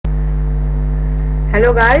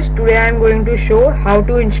Hello guys, today I am going to show how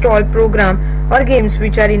to install program or games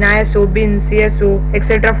which are in ISO, bin, CSO,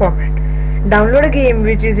 etc. format. Download a game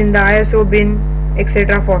which is in the ISO, bin,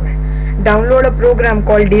 etc. format. Download a program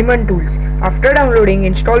called Daemon Tools. After downloading,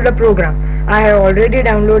 install the program. I have already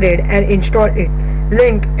downloaded and installed it.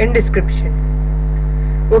 Link in description.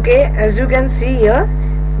 Okay, as you can see here,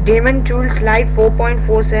 Daemon Tools Lite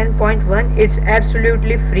 4.47.1, it's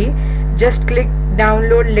absolutely free. Just click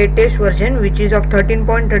download latest version, which is of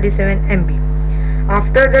 13.37 MB.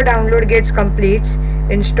 After the download gets completes,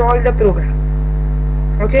 install the program.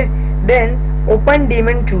 Okay, then open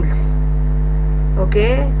Daemon Tools.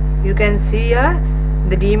 Okay, you can see here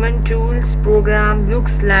the Daemon Tools program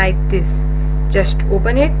looks like this. Just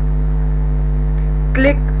open it,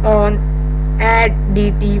 click on add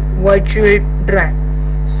DT virtual drive.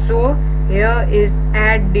 So here is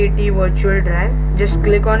add DT virtual drive. Just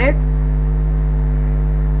click on it.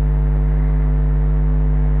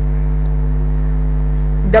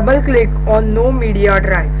 Double click on no media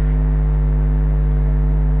drive.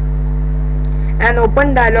 An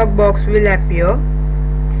open dialog box will appear.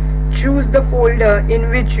 Choose the folder in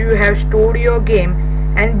which you have stored your game,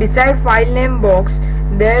 and beside file name box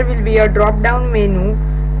there will be a drop down menu.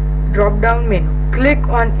 Click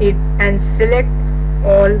on it and select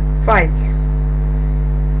all files.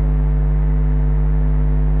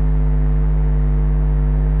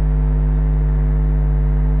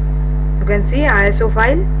 You can see ISO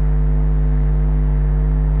file.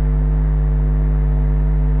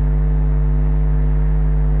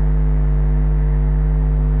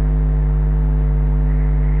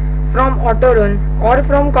 From autorun or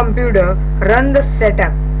from computer, run the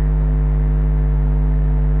setup.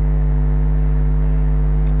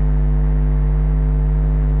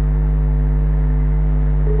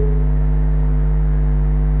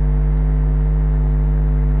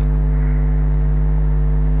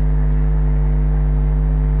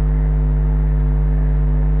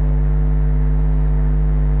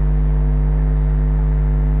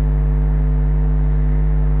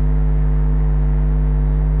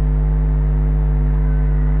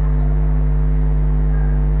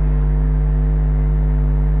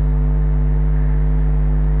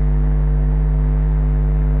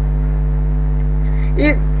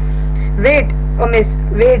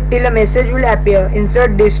 Wait till a message will appear.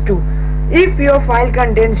 Insert disk 2 if your file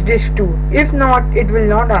contains disk 2. If not, it will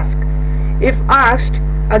not ask. If asked,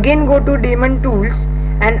 again go to Daemon Tools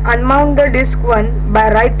and unmount the disk 1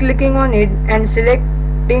 by right clicking on it and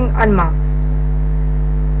selecting unmount.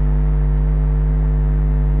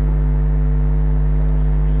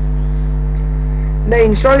 The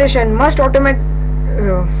installation must and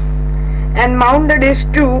mount the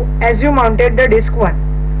disk 2 as you mounted the disk 1.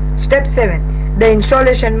 Step 7. The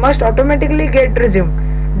installation must automatically get resumed.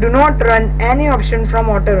 Do not run any option from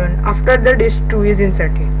autorun after the disk 2 is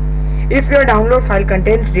inserted if your download file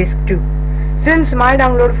contains disk 2. Since my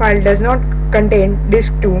download file does not contain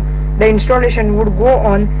disk 2, the installation would go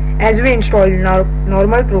on as we install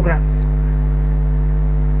normal programs.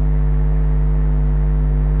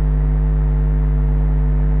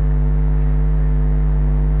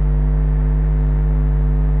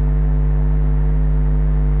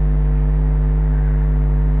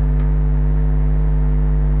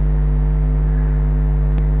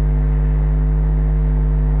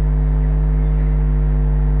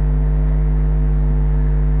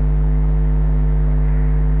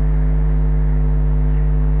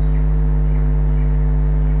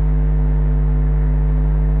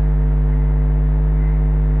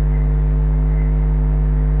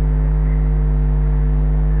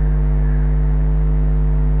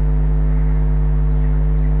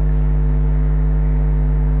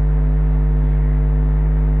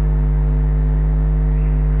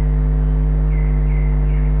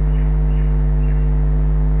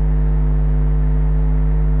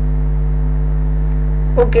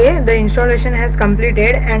 Okay, the installation has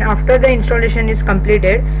completed, and after the installation is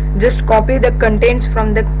completed, just copy the contents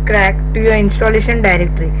from the crack to your installation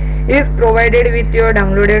directory if provided with your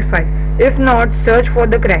downloaded file. If not, search for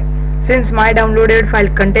the crack. Since my downloaded file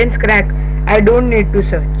contains crack, I don't need to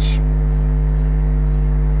search.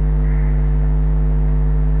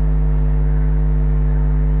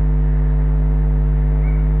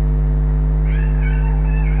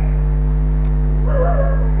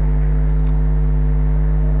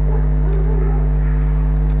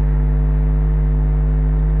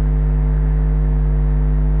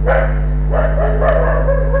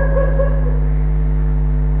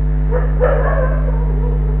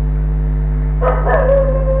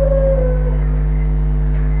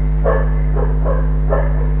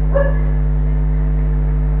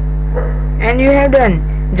 and you have done.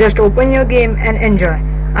 Just open your game and enjoy.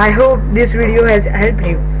 I hope this video has helped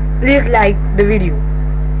you. Please like the video.